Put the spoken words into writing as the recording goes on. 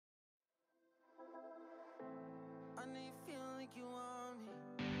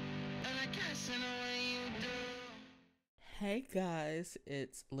Hey guys,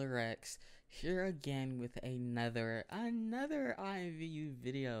 it's lujerex here again with another IMVU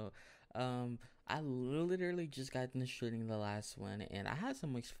video. I literally just got into shooting the last one and I had so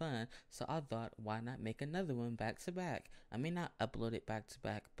much fun, so I thought why not make another one back to back. I may not upload it back to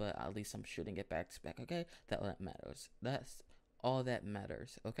back, but at least I'm shooting it back to back, okay? That's what matters. That's all that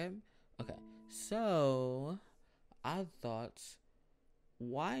matters, okay? Okay. So I thought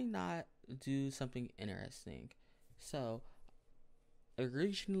why not do something interesting? So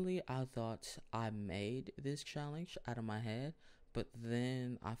originally I thought I made this challenge out of my head, but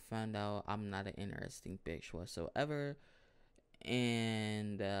then I found out I'm not an interesting bitch whatsoever,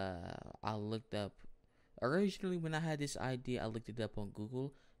 and I looked up. Originally, when I had this idea, I looked it up on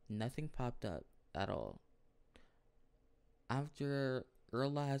Google. Nothing popped up at all. After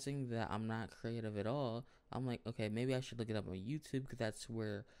realizing that I'm not creative at all, I'm like, okay, maybe I should look it up on YouTube because that's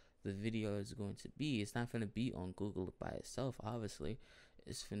where the video is going to be. It's not going to be on Google by itself, obviously.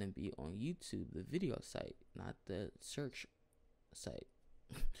 It's going to be on YouTube, the video site, not the search site.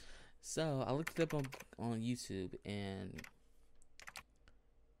 So I looked it up on YouTube, and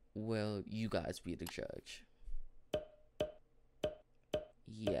well, you guys be the judge.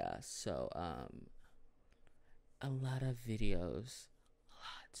 Yeah, so a lot of videos.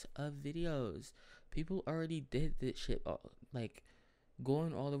 People already did this shit, like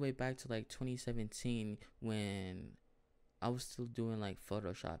going all the way back to like 2017 when I was still doing like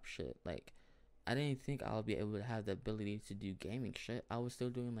Photoshop shit. Like I didn't think I'll be able to have the ability to do gaming shit. I was still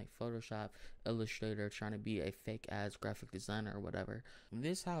doing like Photoshop, Illustrator, trying to be a fake ass graphic designer or whatever.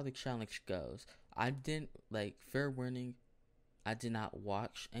 This is how the challenge goes. I didn't, like, fair warning, I did not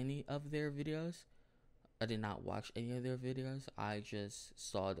watch any of their videos. I just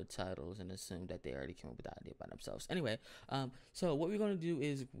saw the titles and assumed that they already came up with the idea by themselves. Anyway, so what we're gonna do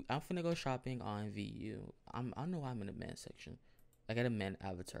is I'm finna go shopping on VU. I know I'm in the men's section. I got a men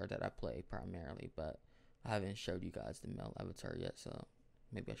avatar that I play primarily, but I haven't showed you guys the male avatar yet, so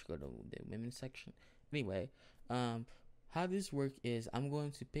maybe I should go to the women's section. Anyway, how this work is I'm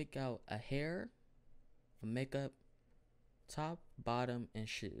going to pick out a hair, a makeup, top, bottom, and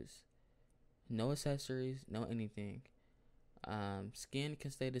shoes. No accessories, no anything. Skin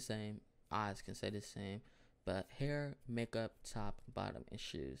can stay the same, eyes can stay the same, but hair, makeup, top, bottom, and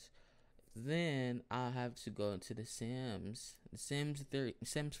shoes. Then I'll have to go into the Sims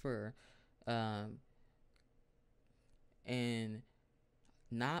 4, and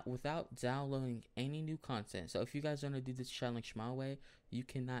not without downloading any new content. So if you guys want to do this challenge my way, you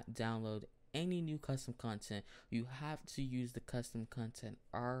cannot download any new custom content. You have to use the custom content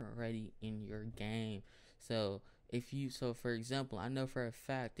already in your game. So for example, I know for a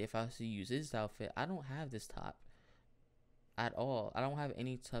fact if I was to use this outfit, I don't have this top at all. I don't have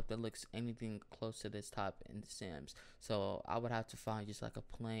any top that looks anything close to this top in The Sims. So I would have to find just like a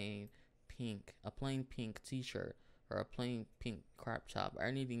plain pink t-shirt or a plain pink crop top or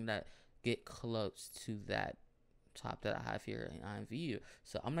anything that get close to that top that I have here in IMVU.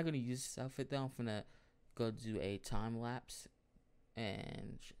 So I'm not gonna use this outfit though. I'm gonna go do a time lapse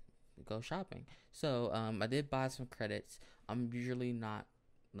and go shopping. So I did buy some credits. I'm usually not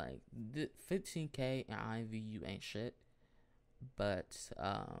like 15K in IMVU ain't shit, but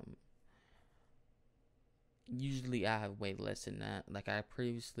usually I have way less than that. Like I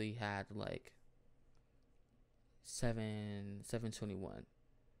previously had like 721.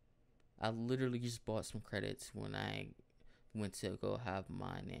 I literally just bought some credits when I went to go have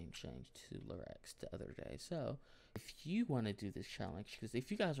my name changed to lujerex the other day. So if you want to do this challenge, because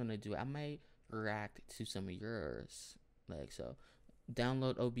if you guys want to do it, I might react to some of yours. Like, so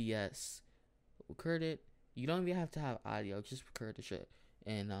download OBS, record it. You don't even have to have audio, just record the shit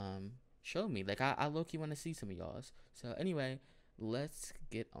and show me. Like I low-key want to see some of y'all's. So anyway, let's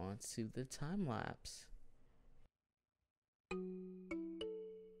get on to the time lapse.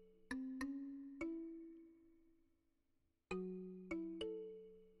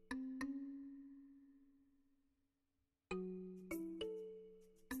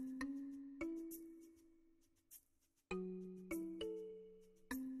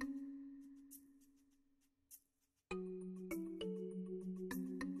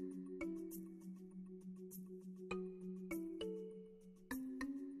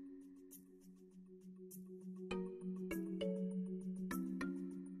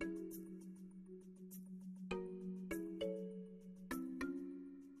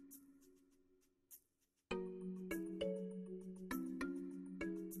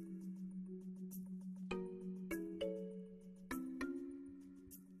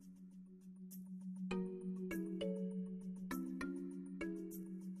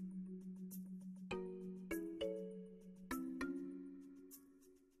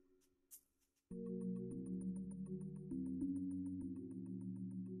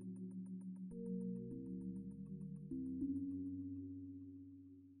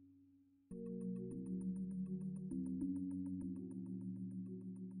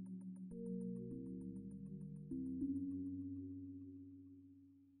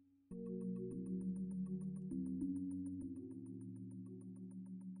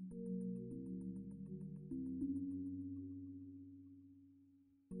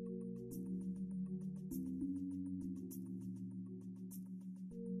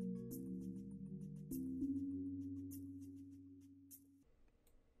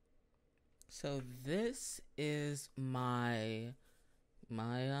 So this is my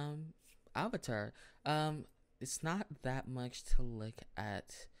avatar. It's not that much to look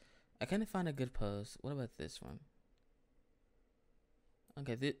at. I couldn't find a good pose. What about this one?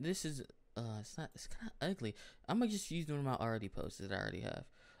 Okay, this is it's kind of ugly. I'm gonna just use one of my already poses that I already have.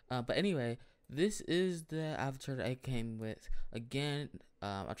 But anyway, this is the avatar that I came with. Again,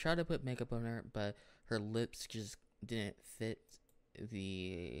 I tried to put makeup on her, but her lips just didn't fit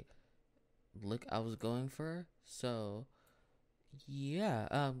the look I was going for. So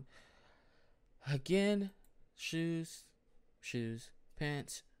yeah, again, shoes,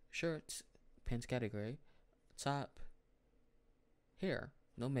 pants, shirts, pants category, top, hair.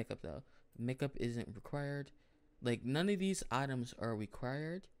 No makeup though. Makeup isn't required. Like, none of these items are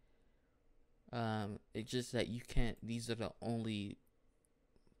required. It's just that you can't, these are the only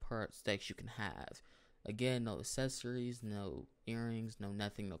parts that you can have. Again, no accessories, no earrings, no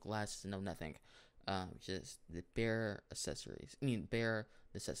nothing, no glasses, no nothing. Just the bare accessories. Bare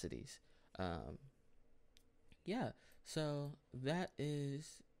necessities. Yeah. So that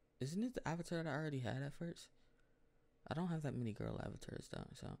isn't it the avatar that I already had at first? I don't have that many girl avatars though.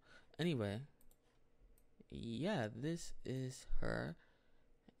 So anyway, yeah, this is her.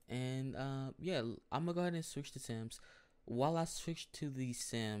 And yeah, I'm gonna go ahead and switch to Sims. While I switch to the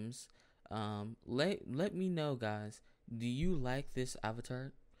Sims, let me know, guys. Do you like this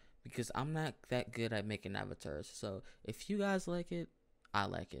avatar? Because I'm not that good at making avatars. So if you guys like it, I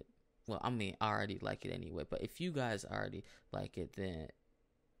like it. Well, I mean, I already like it anyway. But if you guys already like it, then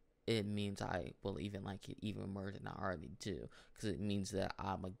it means I will even like it even more than I already do. Because it means that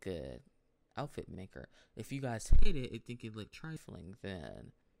I'm a good outfit maker. If you guys hate it and think it look trifling,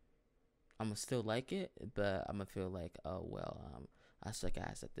 then I'm gonna still like it, but I'm gonna feel like, oh well, I suck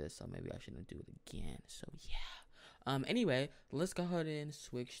ass at this, so maybe I shouldn't do it again. So yeah. Anyway, let's go ahead and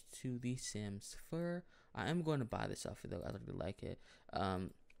switch to the Sims fur. I am going to buy this outfit though. I really like it.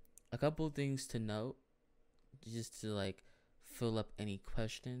 A couple of things to note, just to like fill up any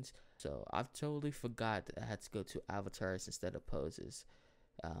questions. So I've totally forgot that I had to go to avatars instead of poses.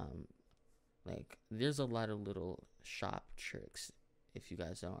 Like, there's a lot of little shop tricks, if you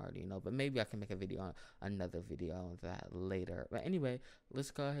guys don't already know, but maybe I can make a video on another video on that later. But anyway, let's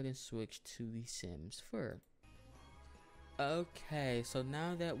go ahead and switch to the Sims fur. Okay, so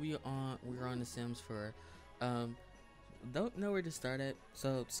now that we're on the Sims fur, don't know where to start at.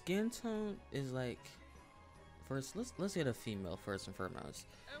 So skin tone is like, first let's get a female first and foremost.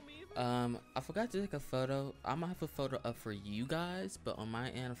 I forgot to take a photo. I'm gonna have a photo up for you guys, but on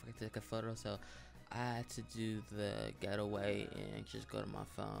my end I forgot to take a photo, so I had to do the getaway and just go to my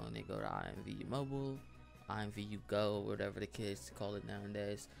phone and go to IMVU mobile, IMVU Go, whatever the kids call it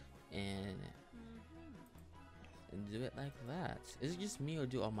nowadays, and do it like that. Is it just me, or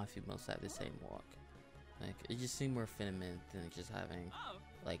do all my females have the same walk? Like, it just seemed more feminine than just having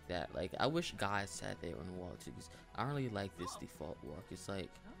like that. Like, I wish guys had their own walk too, because I don't really like this default walk. It's like,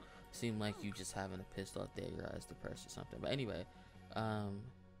 seem like you just having a pistol out there, your eyes depressed or something. But anyway,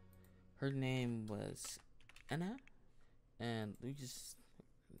 her name was Anna, and we just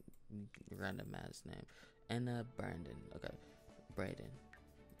random ass name, Anna Brandon. Okay, Braden,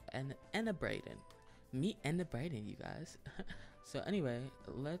 and Anna Braden. Meet Anna Braden, you guys. So anyway,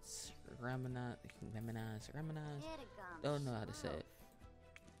 let's ramanize. Don't know how to say it.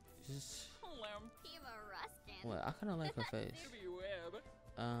 Just well, I kind of like her face.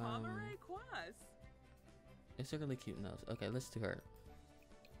 It's a really cute nose. Okay, let's do her.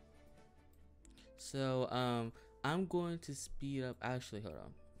 So I'm going to speed up. Actually, hold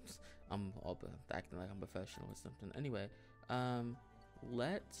on. I'm all acting like I'm professional or something. Anyway,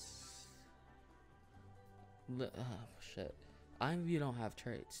 shit. IMVU don't have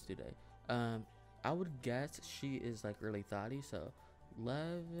traits, do they? I would guess she is like really thoughty. So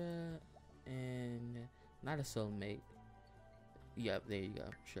love and not a soulmate. Yep, there you go.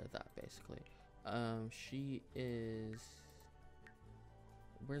 Sure thought, basically. She is.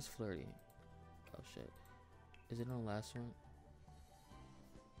 Where's flirty? Oh shit. Is it on the last one?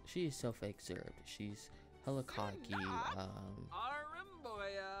 She is self-exerted. She's hella cocky.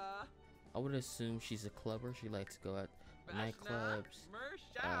 I would assume she's a clubber. She likes to go out nightclubs.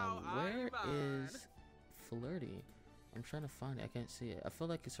 Where is flirty? I'm trying to find it. I can't see it. I feel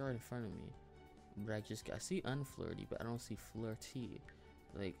like it's right in front of me, but I see unflirty, but I don't see flirty.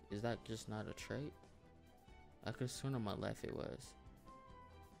 Like, is that just not a trait? I could have sworn on my left it was.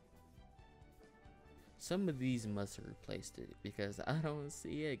 Some of these must have replaced it, because I don't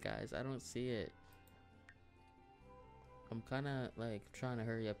see it, guys. I don't see it. I'm kind of like trying to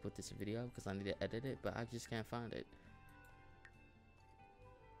hurry up with this video because I need to edit it, but I just can't find it.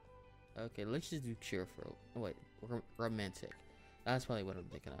 Okay, let's just do cheerful. Wait, romantic. That's probably what I'm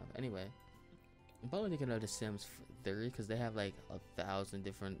thinking of. Anyway, I'm probably thinking of the Sims 3 because they have like 1,000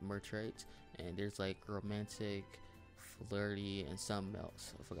 different merch traits, and there's like romantic, flirty, and something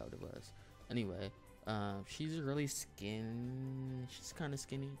else. I forgot what it was. Anyway, she's really she's kind of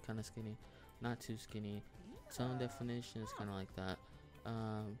skinny, not too skinny. Tone definition is kind of like that.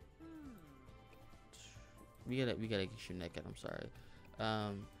 We gotta get you naked. I'm sorry.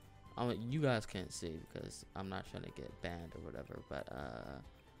 You guys can't see because I'm not trying to get banned or whatever, but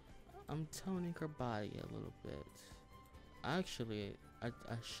I'm toning her body a little bit. Actually, I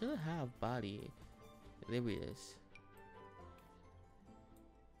should have body. There he is.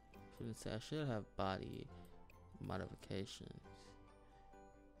 I should have body modifications.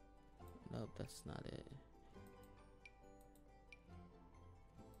 Nope, that's not it.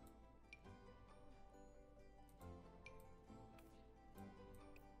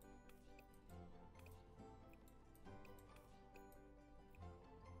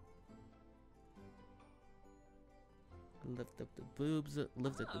 Lift up the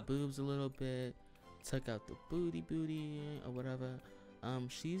boobs a little bit, tuck out the booty or whatever.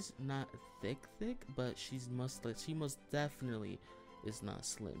 She's not thick, but she most definitely is not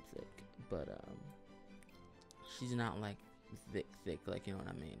slim thick, but she's not like thick, like, you know what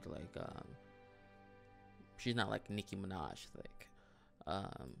I mean, like she's not like Nicki Minaj thick.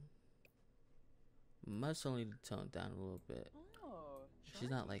 Must only tone down a little bit. She's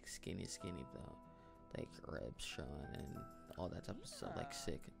not like skinny though, like ribs showing and all that type of stuff, like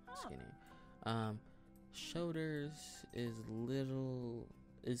sick skinny. Shoulders is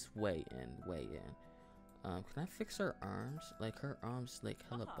way in. Can I fix her arms? Like her arms like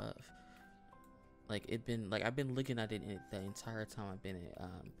hella buff. Like I've been looking at it the entire time I've been in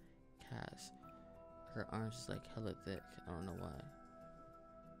cast. Her arms is like hella thick. I don't know why.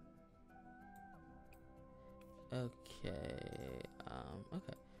 Okay.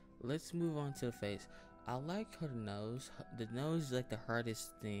 Okay. Let's move on to the face. I like her nose. The nose is like the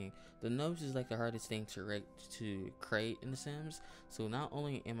hardest thing. The nose is like the hardest thing to create in The Sims. So not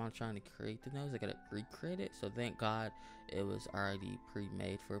only am I trying to create the nose, I gotta recreate it. So thank God it was already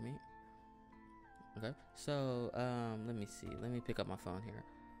pre-made for me. Okay. So let me see. Let me pick up my phone here.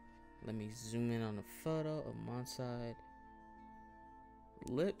 Let me zoom in on the photo of my side.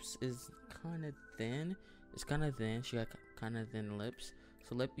 Lips is kind of thin. It's kind of thin. She got kind of thin lips.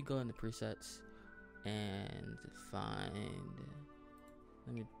 So let me go into presets and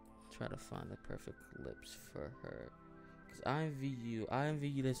let me try to find the perfect lips for her, because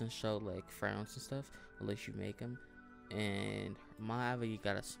IMVU doesn't show like frowns and stuff unless you make them, and my IMVU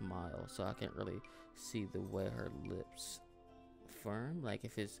got a smile, so I can't really see the way her lips firm, like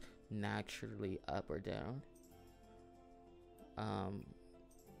if it's naturally up or down.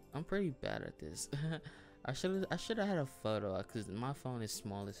 I'm pretty bad at this. I should have had a photo, because my phone is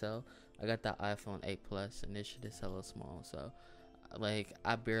small as hell. I got the iPhone 8 Plus and this shit is hella small, so like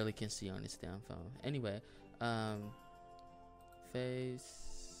I barely can see on this damn phone. Anyway,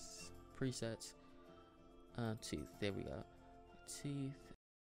 face presets, teeth. There we go. Teeth.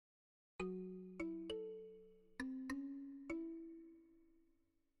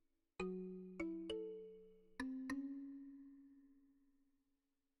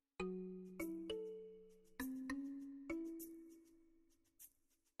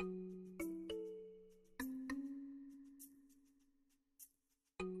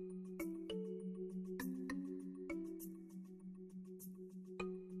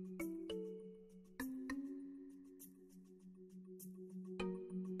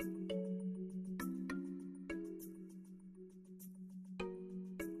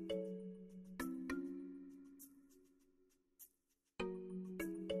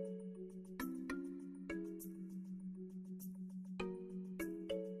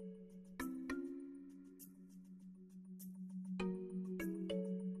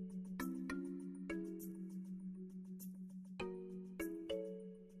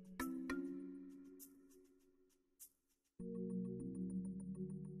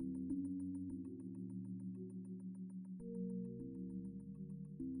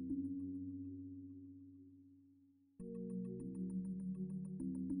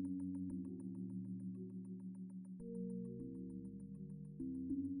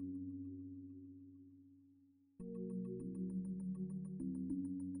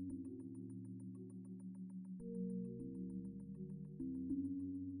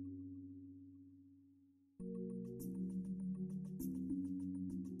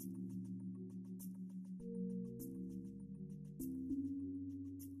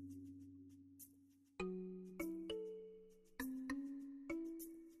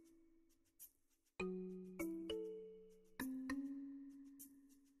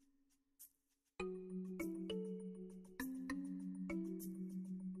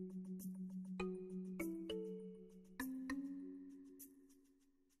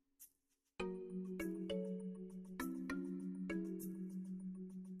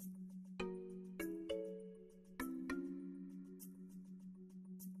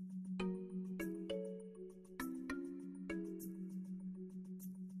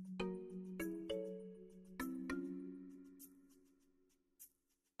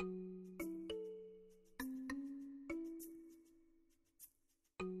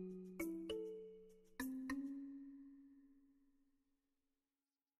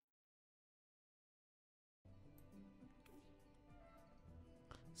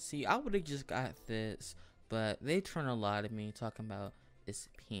 See, I would have just got this, but they trying to lie to me talking about it's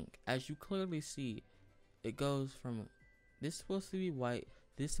pink. As you clearly see, it goes from this is supposed to be white,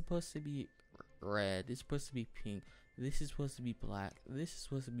 this is supposed to be red, this is supposed to be pink, this is supposed to be black, this is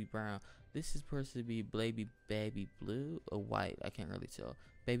supposed to be brown, this is supposed to be baby blue or white. I can't really tell.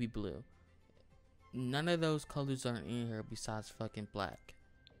 Baby blue. None of those colors aren't in here besides fucking black.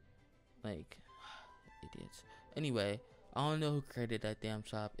 Like, idiots. Anyway, I don't know who created that damn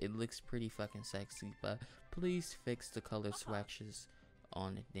shop. It looks pretty fucking sexy, but please fix the color swatches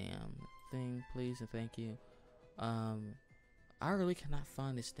on the damn thing, please and thank you. I really cannot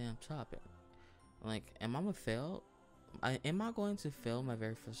find this damn shop. Like, am I gonna fail? Am I going to fail my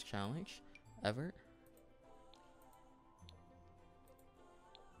very first challenge ever?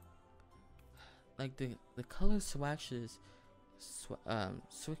 Like the color swatches,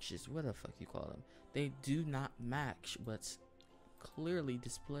 switches, what the fuck you call them? They do not match what's clearly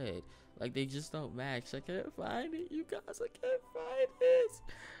displayed. Like, they just don't match. I can't find it, you guys. I can't find it.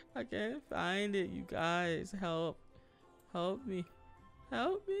 I can't find it, you guys. Help me.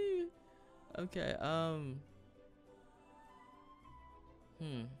 Help me. Okay. God,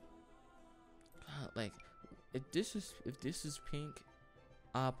 like, if this is pink,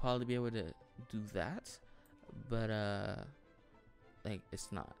 I'll probably be able to do that, but like,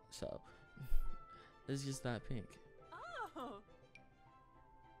 it's not. So it's just not pink. Oh.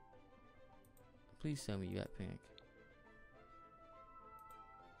 Please tell me you got pink.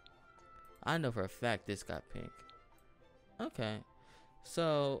 I know for a fact this got pink. Okay,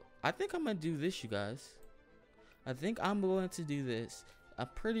 so I think I'm gonna do this, you guys. I think I'm going to do this. I'm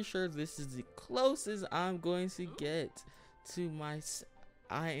pretty sure this is the closest I'm going to get to my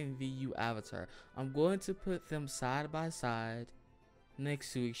IMVU avatar. I'm going to put them side by side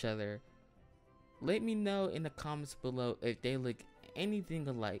next to each other. Let me know in the comments below if they look anything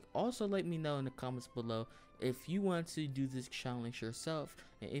alike. Also, let me know in the comments below if you want to do this challenge yourself,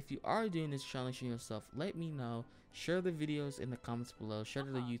 and if you are doing this challenge yourself, let me know. Share the videos in the comments below. Share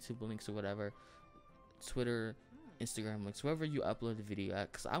the YouTube links or whatever, Twitter, Instagram links, wherever you upload the video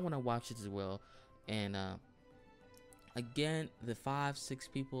at, because I want to watch it as well. And again, the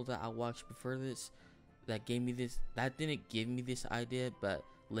 5-6 people that I watched before this that gave me this, that didn't give me this idea, but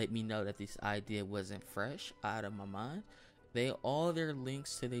let me know that this idea wasn't fresh out of my mind. All their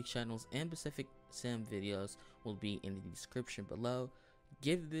links to their channels and Pacific Sim videos will be in the description below.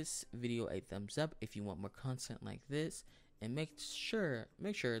 Give this video a thumbs up if you want more content like this, and make sure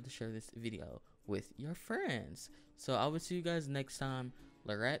to share this video with your friends. So I will see you guys next time.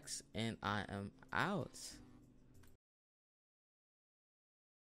 lujerex, and I am out.